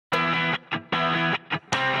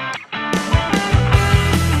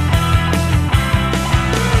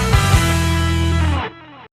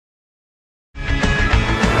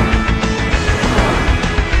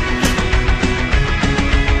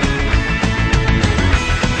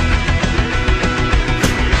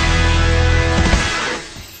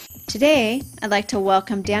Today, I'd like to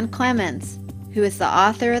welcome Dan Clemens, who is the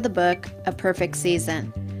author of the book, A Perfect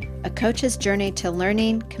Season, a coach's journey to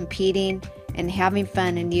learning, competing, and having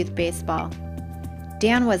fun in youth baseball.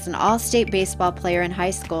 Dan was an all-state baseball player in high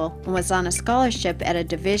school and was on a scholarship at a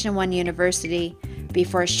Division I university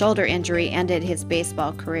before a shoulder injury ended his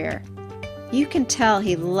baseball career. You can tell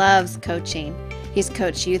he loves coaching. He's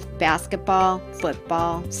coached youth basketball,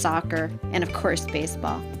 football, soccer, and of course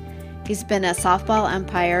baseball. He's been a softball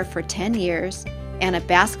umpire for 10 years and a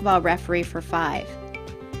basketball referee for 5.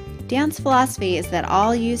 Dan's philosophy is that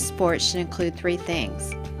all youth sports should include 3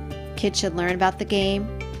 things. Kids should learn about the game,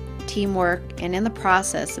 teamwork, and in the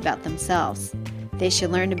process about themselves. They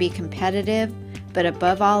should learn to be competitive, but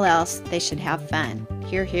above all else, they should have fun.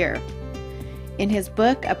 Hear, hear. In his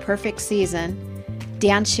book, A Perfect Season,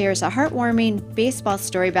 Dan shares a heartwarming baseball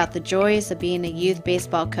story about the joys of being a youth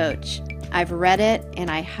baseball coach. I've read it and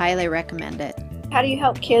I highly recommend it. How do you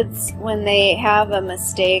help kids when they have a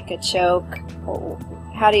mistake, a choke?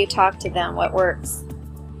 How do you talk to them? What works?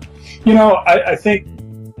 You know, I think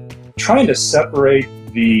trying to separate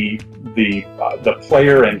the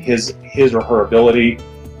player and his or her ability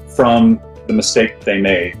from the mistake they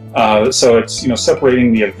made. So it's,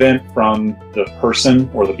 separating the event from the person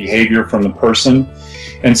or the behavior from the person.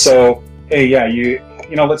 And so, hey, yeah,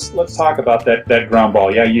 let's talk about that ground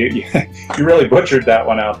ball. Yeah, you really butchered that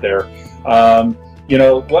one out there. What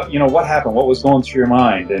happened? What was going through your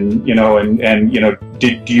mind? And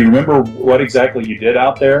do you remember what exactly you did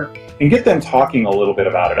out there? And get them talking a little bit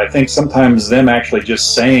about it. I think sometimes them actually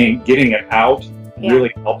just getting it out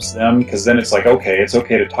really helps them, because then it's like, okay, it's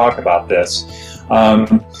okay to talk about this. I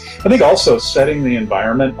think also setting the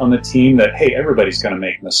environment on the team that, hey, everybody's going to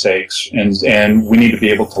make mistakes, and we need to be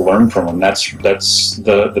able to learn from them. That's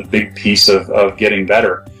the big piece of getting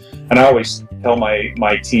better. And I always tell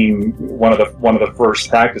my team, one of the first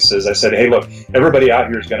practices, I said, hey, look, everybody out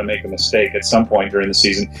here is going to make a mistake at some point during the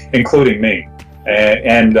season, including me.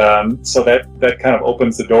 So that kind of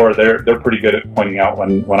opens the door. They're pretty good at pointing out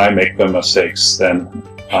when I make the mistakes. Then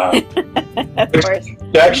of course.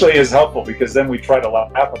 It actually is helpful, because then we try to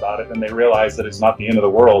laugh about it and they realize that it's not the end of the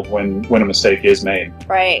world when a mistake is made.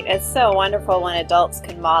 Right. It's so wonderful when adults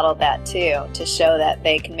can model that too, to show that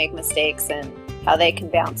they can make mistakes and how they can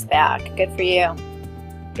bounce back. Good for you.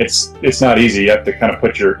 It's not easy. You have to kind of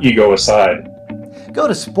put your ego aside. Go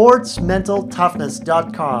to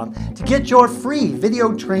sportsmentaltoughness.com to get your free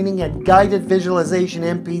video training and guided visualization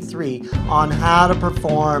MP3 on how to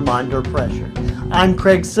perform under pressure. I'm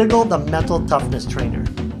Craig Sigel, the Mental Toughness Trainer.